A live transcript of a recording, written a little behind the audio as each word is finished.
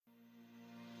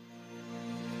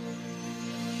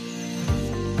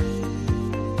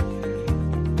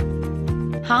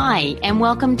Hi, and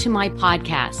welcome to my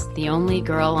podcast, The Only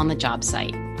Girl on the Job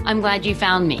Site. I'm glad you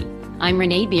found me. I'm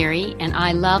Renee Beery, and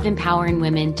I love empowering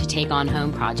women to take on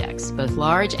home projects, both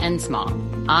large and small.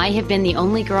 I have been the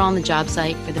only girl on the job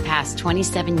site for the past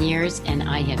 27 years, and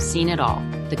I have seen it all.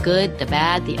 The good, the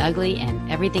bad, the ugly, and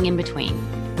everything in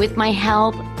between. With my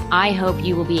help, I hope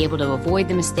you will be able to avoid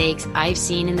the mistakes I've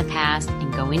seen in the past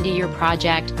and go into your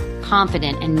project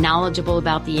confident and knowledgeable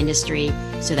about the industry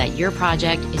so that your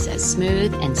project is as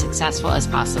smooth and successful as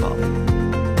possible.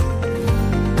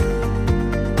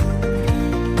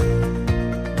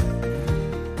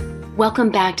 Welcome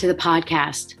back to the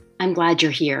podcast. I'm glad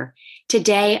you're here.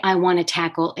 Today, I want to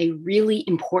tackle a really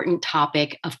important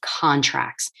topic of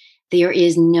contracts. There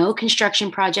is no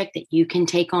construction project that you can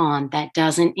take on that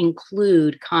doesn't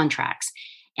include contracts.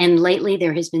 And lately,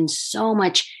 there has been so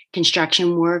much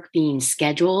construction work being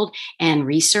scheduled and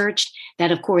researched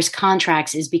that, of course,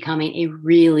 contracts is becoming a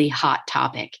really hot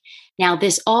topic. Now,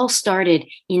 this all started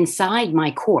inside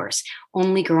my course,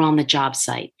 Only Girl on the Job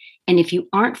Site. And if you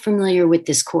aren't familiar with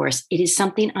this course, it is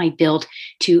something I built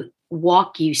to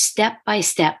walk you step by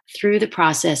step through the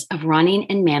process of running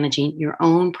and managing your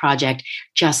own project,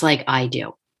 just like I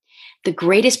do. The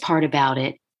greatest part about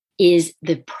it is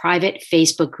the private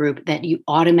Facebook group that you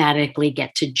automatically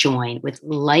get to join with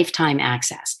lifetime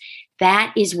access.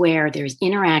 That is where there's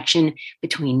interaction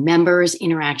between members,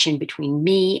 interaction between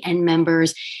me and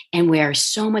members, and where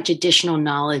so much additional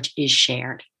knowledge is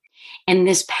shared. And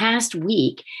this past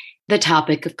week, the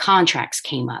topic of contracts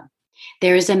came up.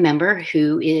 There is a member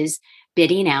who is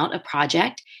bidding out a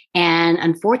project and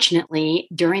unfortunately,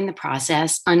 during the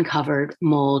process, uncovered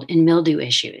mold and mildew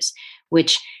issues,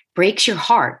 which breaks your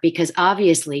heart because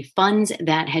obviously funds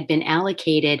that had been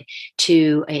allocated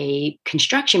to a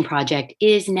construction project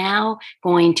is now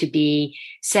going to be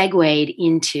segued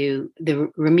into the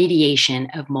remediation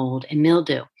of mold and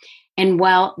mildew. And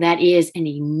while that is an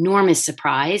enormous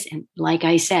surprise, and like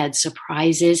I said,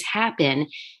 surprises happen,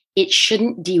 it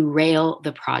shouldn't derail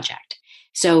the project.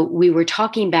 So we were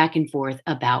talking back and forth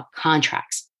about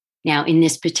contracts. Now, in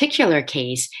this particular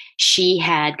case, she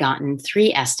had gotten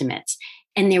 3 estimates.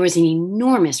 And there was an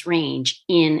enormous range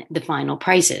in the final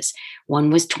prices.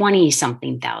 One was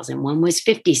 20-something thousand, one was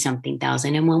 50-something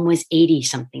thousand, and one was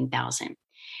 80-something thousand.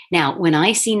 Now, when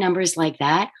I see numbers like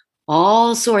that,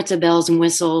 all sorts of bells and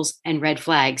whistles and red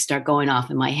flags start going off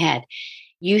in my head.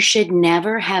 You should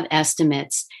never have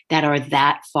estimates that are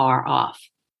that far off.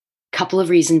 Couple of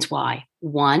reasons why.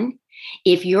 One,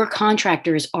 if your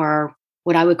contractors are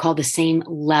what I would call the same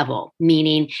level,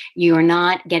 meaning you're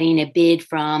not getting a bid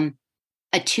from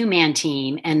a 2-man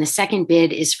team, and the second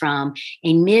bid is from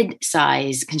a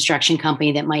mid-size construction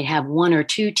company that might have 1 or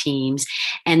 2 teams,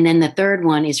 and then the third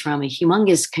one is from a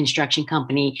humongous construction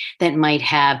company that might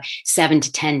have 7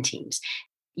 to 10 teams.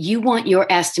 You want your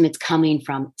estimates coming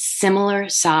from similar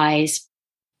size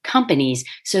companies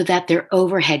so that their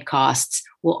overhead costs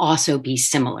will also be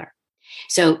similar.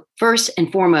 So first and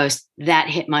foremost, that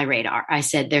hit my radar. I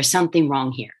said, there's something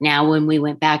wrong here. Now, when we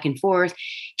went back and forth,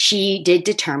 she did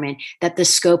determine that the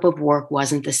scope of work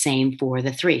wasn't the same for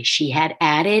the 3. She had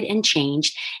added and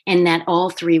changed, and that all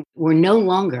 3 were no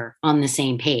longer on the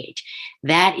same page.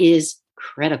 That is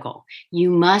critical. You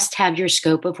must have your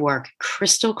scope of work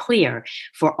crystal clear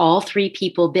for all 3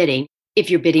 people bidding, if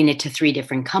you're bidding it to 3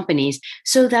 different companies,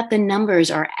 so that the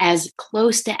numbers are as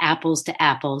close to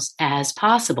apples as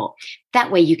possible.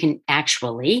 That way you can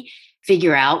actually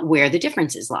figure out where the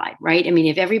differences lie, right? I mean,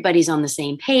 if everybody's on the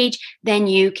same page, then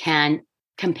you can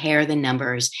compare the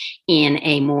numbers in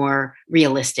a more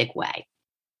realistic way.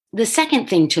 The second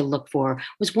thing to look for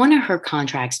was one of her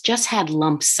contracts just had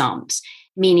lump sums,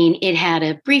 meaning it had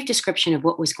a brief description of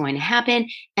what was going to happen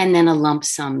and then a lump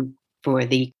sum for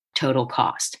the total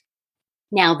cost.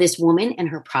 Now, this woman and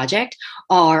her project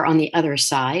are on the other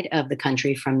side of the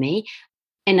country from me,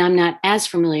 and I'm not as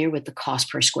familiar with the cost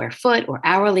per square foot or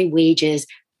hourly wages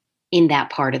in that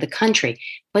part of the country.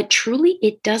 But truly,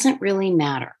 it doesn't really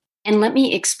matter. And let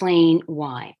me explain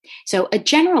why. So a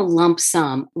general lump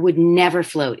sum would never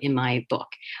float in my book.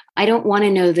 I don't want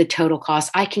to know the total cost.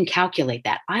 I can calculate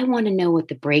that. I want to know what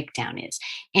the breakdown is.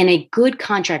 And a good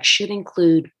contract should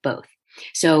include both.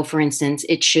 So for instance,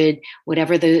 it should,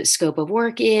 whatever the scope of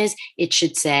work is, it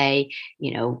should say,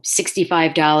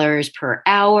 $65 per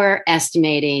hour,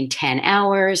 estimating 10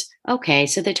 hours. Okay,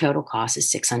 so the total cost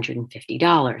is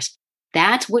 $650.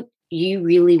 That's what you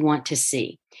really want to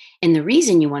see. And the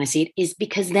reason you want to see it is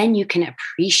because then you can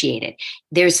appreciate it.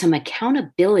 There's some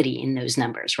accountability in those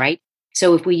numbers, right?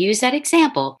 So if we use that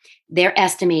example, they're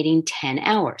estimating 10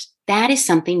 hours. That is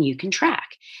something you can track.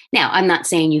 Now, I'm not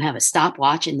saying you have a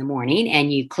stopwatch in the morning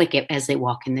and you click it as they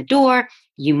walk in the door,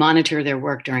 you monitor their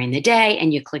work during the day,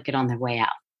 and you click it on their way out.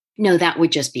 No, that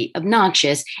would just be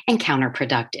obnoxious and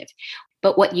counterproductive.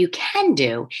 But what you can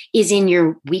do is in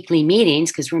your weekly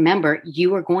meetings, because remember,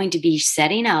 you are going to be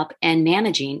setting up and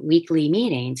managing weekly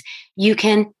meetings, you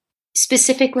can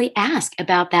specifically ask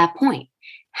about that point.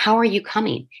 How are you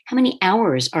coming? How many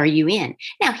hours are you in?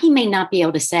 Now, he may not be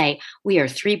able to say, we are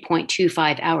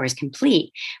 3.25 hours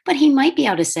complete, but he might be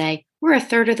able to say, we're a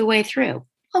third of the way through.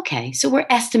 Okay, so we're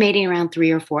estimating around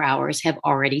 3 or 4 hours have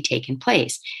already taken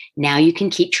place. Now you can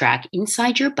keep track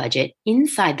inside your budget,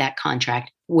 inside that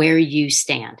contract, where you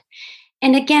stand.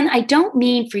 And again, I don't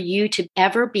mean for you to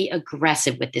ever be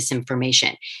aggressive with this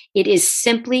information. It is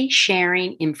simply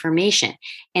sharing information.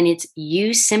 And it's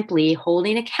you simply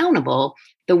holding accountable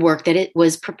the work that it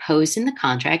was proposed in the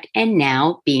contract and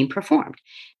now being performed.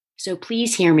 So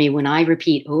please hear me when I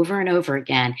repeat over and over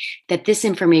again that this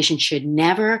information should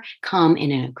never come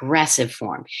in an aggressive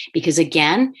form. Because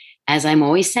again, as I'm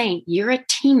always saying, you're a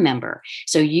team member.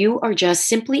 So you are just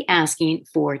simply asking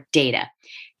for data.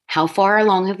 How far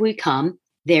along have we come?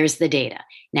 There's the data.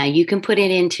 Now you can put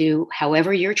it into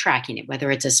however you're tracking it,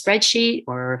 whether it's a spreadsheet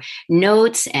or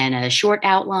notes and a short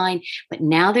outline, but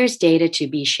now there's data to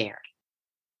be shared.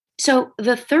 So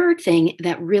the third thing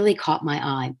that really caught my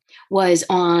eye was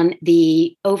on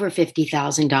the over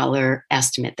 $50,000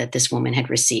 estimate that this woman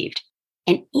had received.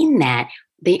 And in that,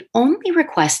 they only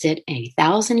requested a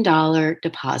 $1,000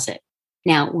 deposit.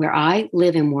 Now, where I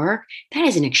live and work, that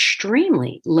is an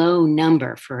extremely low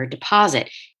number for a deposit.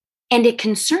 And it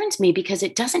concerns me because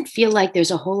it doesn't feel like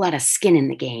there's a whole lot of skin in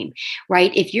the game,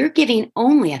 right? If you're giving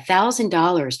only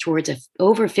 $1,000 towards a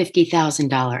over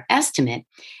 $50,000 estimate,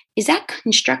 is that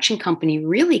construction company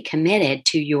really committed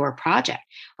to your project?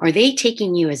 Are they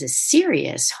taking you as a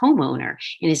serious homeowner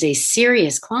and as a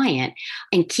serious client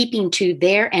and keeping to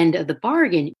their end of the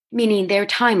bargain, meaning their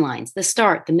timelines, the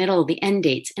start, the middle, the end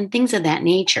dates, and things of that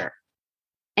nature?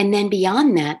 And then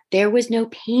beyond that, there was no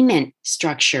payment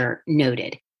structure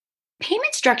noted.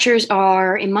 Payment structures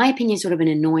are, in my opinion, sort of an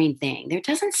annoying thing. There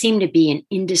doesn't seem to be an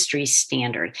industry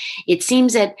standard. It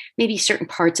seems that maybe certain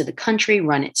parts of the country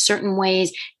run it certain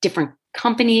ways. Different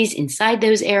companies inside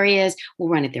those areas will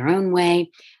run it their own way.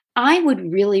 I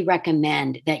would really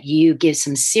recommend that you give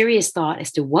some serious thought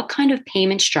as to what kind of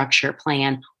payment structure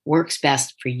plan works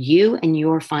best for you and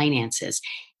your finances.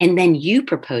 And then you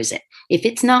propose it. If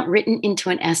it's not written into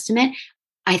an estimate,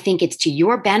 I think it's to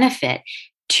your benefit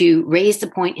to raise the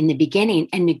point in the beginning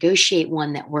and negotiate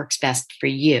one that works best for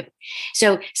you.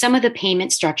 So some of the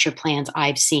payment structure plans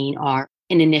I've seen are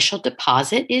an initial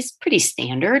deposit is pretty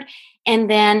standard. And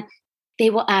then they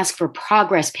will ask for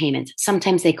progress payments.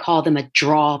 Sometimes they call them a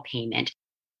draw payment.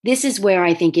 This is where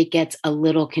I think it gets a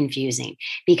little confusing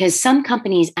because some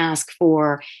companies ask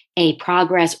for a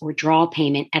progress or draw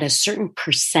payment at a certain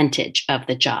percentage of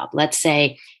the job. Let's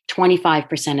say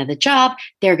 25% of the job,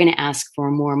 they're going to ask for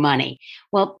more money.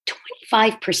 Well,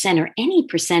 25% or any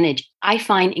percentage, I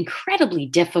find incredibly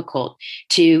difficult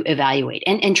to evaluate.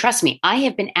 And trust me, I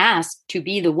have been asked to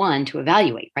be the one to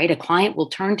evaluate, right? A client will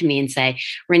turn to me and say,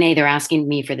 Renee, they're asking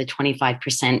me for the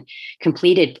 25%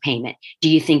 completed payment. Do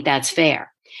you think that's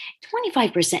fair?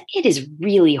 25%, it is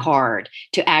really hard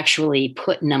to actually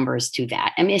put numbers to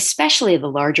that. I mean, especially the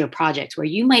larger projects where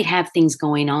you might have things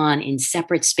going on in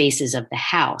separate spaces of the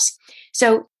house.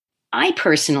 So I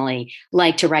personally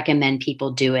like to recommend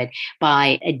people do it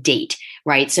by a date,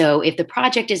 right? So if the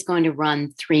project is going to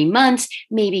run 3 months,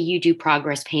 maybe you do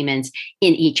progress payments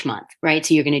in each month, right?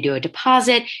 So you're going to do a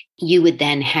deposit. You would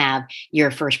then have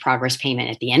your first progress payment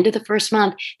at the end of the first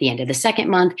month, the end of the second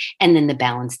month, and then the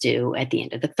balance due at the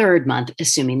end of the third month,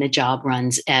 assuming the job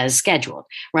runs as scheduled,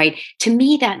 right? To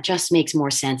me, that just makes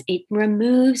more sense. It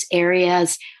removes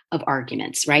areas of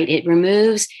arguments, right? It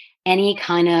removes any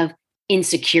kind of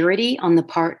insecurity on the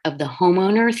part of the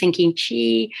homeowner thinking,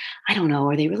 gee, I don't know,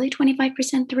 are they really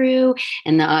 25% through?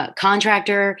 And the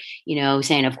contractor,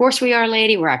 saying, of course we are,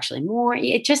 lady, we're actually more.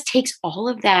 It just takes all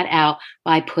of that out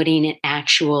by putting an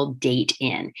actual date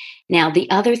in. Now,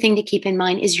 the other thing to keep in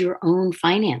mind is your own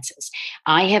finances.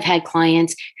 I have had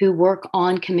clients who work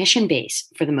on commission base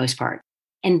for the most part,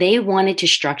 and they wanted to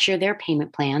structure their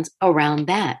payment plans around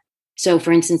that. So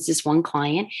for instance, this one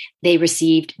client, they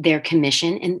received their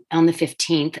commission on the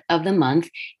 15th of the month,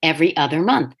 every other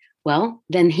month. Well,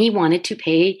 then he wanted to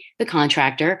pay the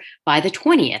contractor by the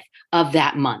 20th of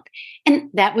that month.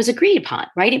 And that was agreed upon,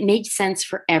 right? It made sense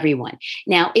for everyone.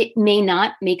 Now, it may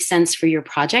not make sense for your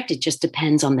project. It just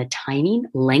depends on the timing,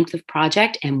 length of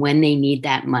project, and when they need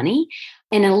that money.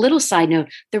 And a little side note,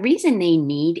 the reason they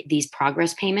need these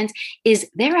progress payments is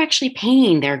they're actually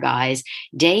paying their guys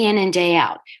day in and day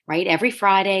out, right? Every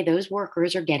Friday, those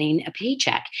workers are getting a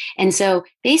paycheck. And so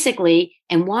basically,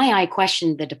 and why I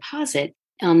questioned the deposit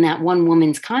on that one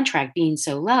woman's contract being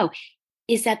so low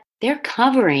is that they're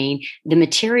covering the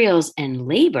materials and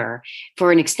labor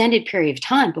for an extended period of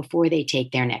time before they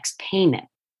take their next payment.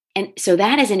 And so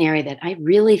that is an area that I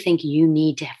really think you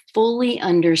need to fully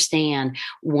understand.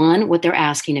 One, what they're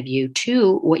asking of you.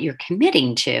 Two, what you're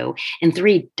committing to. And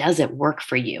three, does it work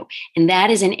for you? And that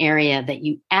is an area that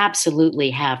you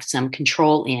absolutely have some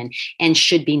control in and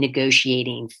should be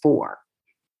negotiating for.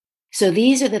 So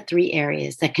these are the three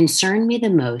areas that concern me the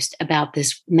most about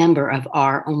this member of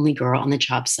our Only Girl on the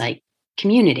Job Site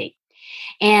community.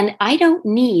 And I don't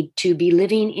need to be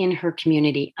living in her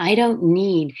community. I don't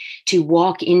need to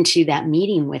walk into that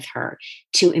meeting with her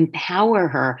to empower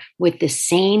her with the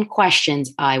same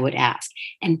questions I would ask.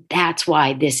 And that's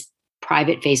why this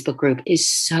private Facebook group is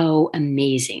so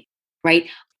amazing, right?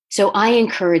 So I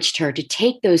encouraged her to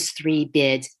take those three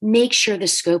bids, make sure the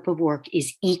scope of work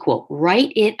is equal,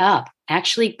 write it up,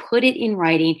 actually put it in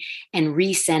writing and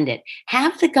resend it.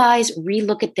 Have the guys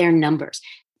relook at their numbers.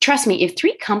 Trust me, if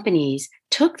three companies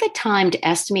took the time to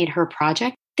estimate her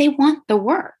project, they want the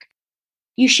work.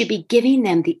 You should be giving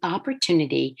them the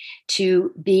opportunity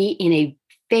to be in a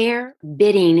fair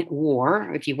bidding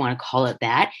war, if you want to call it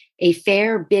that, a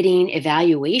fair bidding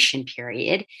evaluation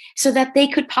period so that they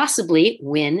could possibly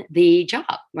win the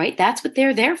job, right? That's what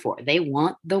they're there for. They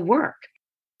want the work.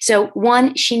 So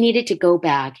one, she needed to go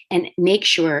back and make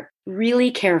sure, really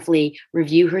carefully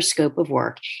review her scope of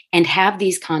work and have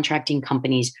these contracting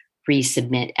companies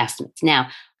resubmit estimates. Now,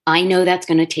 I know that's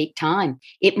going to take time.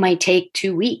 It might take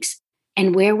 2 weeks.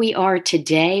 And where we are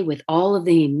today with all of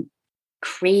the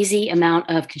crazy amount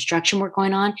of construction work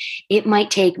going on, it might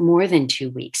take more than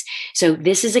 2 weeks. So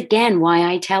this is again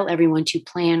why I tell everyone to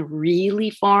plan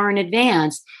really far in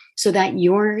advance so that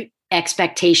your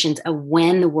expectations of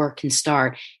when the work can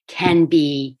start can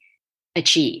be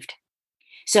achieved.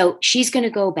 So she's going to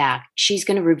go back. She's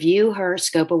going to review her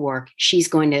scope of work. She's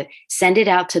going to send it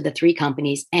out to the three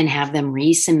companies and have them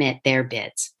resubmit their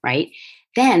bids, right?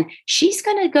 Then she's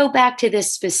going to go back to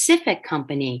this specific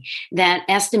company that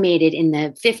estimated in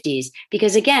the 50s,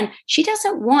 because again, she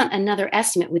doesn't want another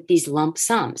estimate with these lump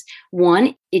sums.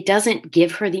 One, it doesn't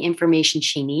give her the information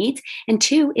she needs. And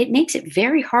two, it makes it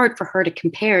very hard for her to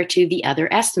compare to the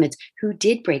other estimates who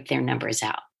did break their numbers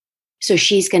out. So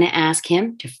she's going to ask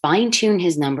him to fine tune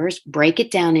his numbers, break it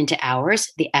down into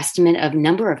hours, the estimate of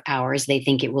number of hours they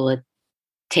think it will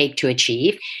take to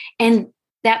achieve. And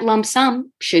that lump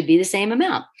sum should be the same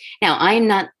amount. Now, I'm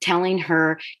not telling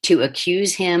her to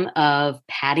accuse him of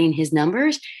padding his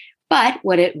numbers, but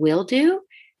what it will do,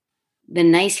 the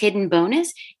nice hidden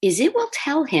bonus, is it will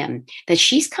tell him that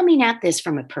she's coming at this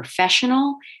from a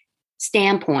professional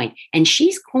standpoint and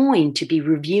she's going to be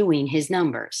reviewing his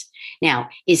numbers. Now,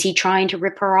 is he trying to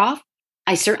rip her off?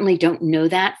 I certainly don't know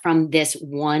that from this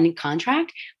one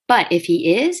contract, but if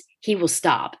he is, he will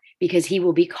stop, because he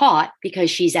will be caught because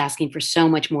she's asking for so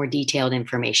much more detailed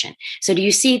information. So do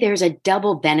you see there's a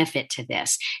double benefit to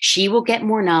this? She will get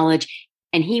more knowledge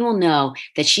and he will know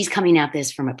that she's coming at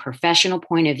this from a professional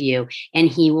point of view, and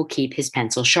he will keep his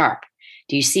pencil sharp.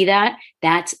 Do you see that?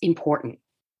 That's important.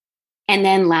 And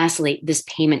then lastly, this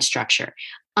payment structure.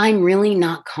 I'm really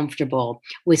not comfortable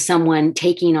with someone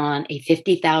taking on a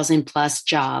 $50,000 plus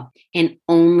job and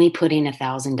only putting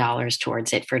 $1,000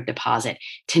 towards it for deposit.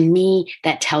 To me,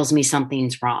 that tells me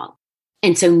something's wrong.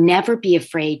 And so never be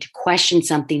afraid to question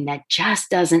something that just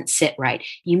doesn't sit right.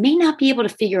 You may not be able to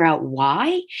figure out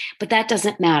why, but that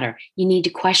doesn't matter. You need to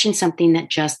question something that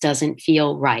just doesn't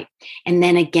feel right. And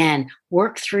then again,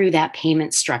 work through that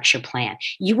payment structure plan.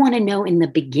 You want to know in the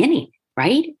beginning,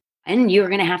 right? And you're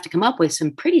going to have to come up with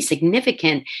some pretty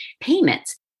significant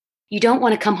payments. You don't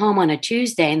want to come home on a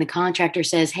Tuesday and the contractor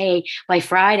says, hey, by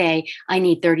Friday, I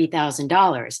need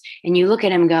 $30,000. And you look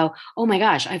at him and go, oh my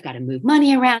gosh, I've got to move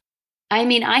money around. I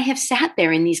mean, I have sat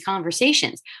there in these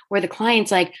conversations where the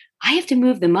client's like, I have to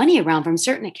move the money around from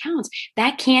certain accounts.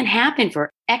 That can't happen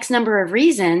for X number of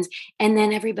reasons. And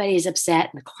then everybody is upset.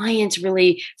 The client's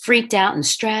really freaked out and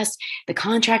stressed. The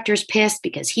contractor's pissed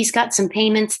because he's got some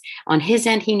payments on his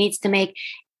end he needs to make.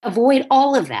 Avoid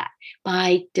all of that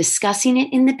by discussing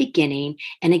it in the beginning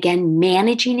and again,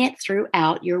 managing it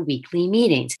throughout your weekly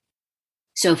meetings.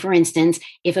 So for instance,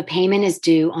 if a payment is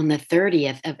due on the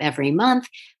 30th of every month,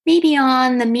 maybe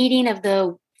on the meeting of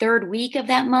the third week of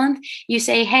that month, you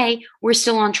say, hey, we're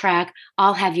still on track.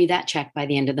 I'll have you that check by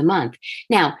the end of the month.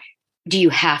 Now, Do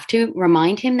you have to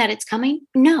remind him that it's coming?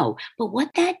 No. But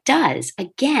what that does,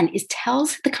 again, is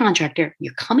tells the contractor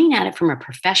you're coming at it from a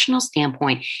professional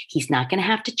standpoint. He's not going to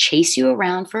have to chase you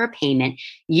around for a payment.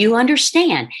 You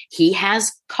understand he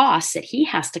has costs that he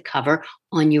has to cover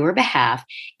on your behalf,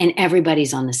 and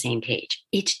everybody's on the same page.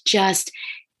 It's just,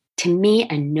 to me,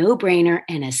 a no-brainer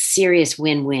and a serious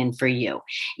win-win for you.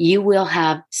 You will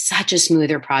have such a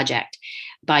smoother project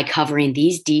by covering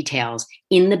these details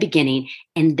in the beginning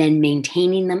and then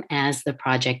maintaining them as the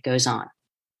project goes on.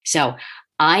 So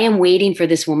I am waiting for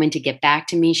this woman to get back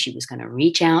to me. She was going to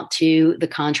reach out to the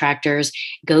contractors,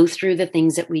 go through the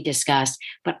things that we discussed,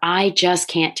 but I just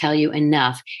can't tell you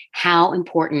enough how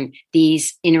important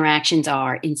these interactions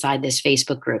are inside this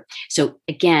Facebook group. So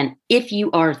again, if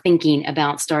you are thinking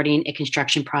about starting a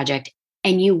construction project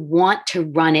and you want to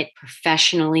run it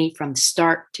professionally from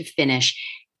start to finish,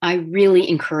 I really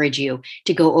encourage you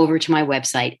to go over to my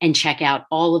website and check out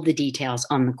all of the details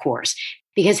on the course,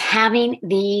 because having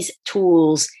these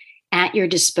tools at your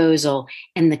disposal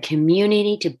and the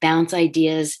community to bounce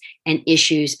ideas and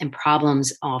issues and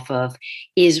problems off of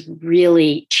is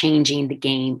really changing the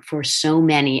game for so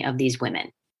many of these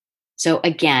women. So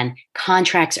again,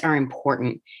 contracts are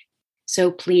important.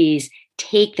 So please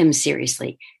take them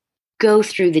seriously. Go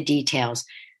through the details.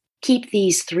 Keep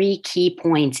these 3 key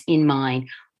points in mind.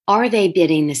 Are they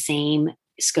bidding the same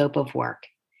scope of work?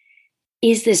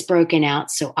 Is this broken out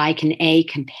so I can A,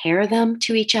 compare them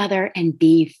to each other, and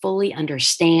B, fully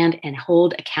understand and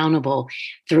hold accountable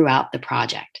throughout the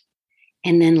project?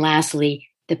 And then lastly,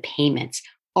 the payments.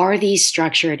 Are these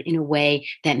structured in a way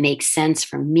that makes sense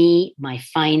for me, my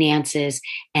finances,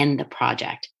 and the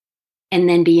project? And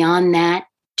then beyond that,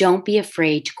 don't be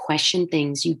afraid to question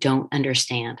things you don't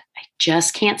understand. I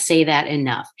just can't say that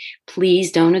enough. Please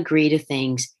don't agree to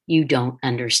things you don't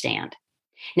understand.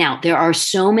 Now, there are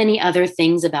so many other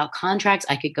things about contracts.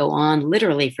 I could go on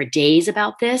literally for days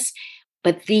about this,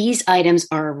 but these items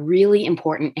are really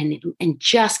important and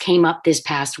just came up this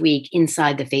past week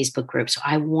inside the Facebook group. So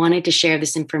I wanted to share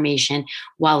this information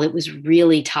while it was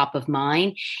really top of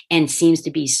mind and seems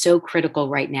to be so critical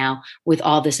right now with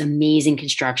all this amazing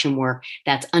construction work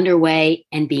that's underway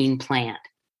and being planned.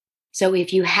 So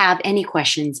if you have any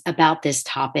questions about this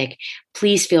topic,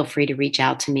 please feel free to reach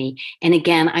out to me. And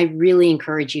again, I really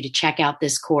encourage you to check out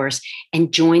this course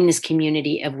and join this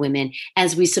community of women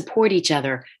as we support each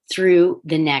other through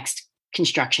the next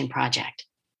construction project.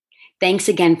 Thanks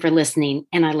again for listening,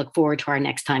 and I look forward to our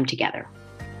next time together.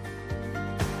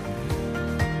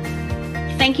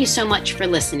 Thank you so much for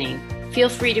listening. Feel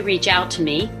free to reach out to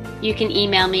me. You can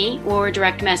email me or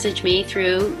direct message me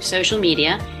through social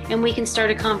media, and we can start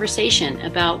a conversation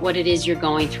about what it is you're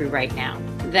going through right now.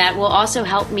 That will also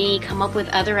help me come up with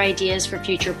other ideas for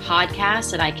future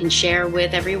podcasts that I can share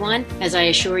with everyone, as I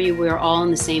assure you we're all in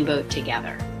the same boat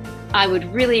together. I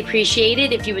would really appreciate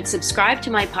it if you would subscribe to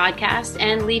my podcast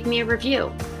and leave me a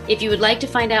review. If you would like to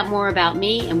find out more about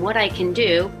me and what I can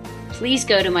do, please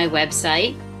go to my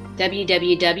website,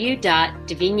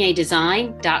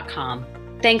 www.devignedesign.com.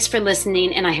 Thanks for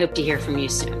listening, and I hope to hear from you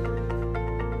soon.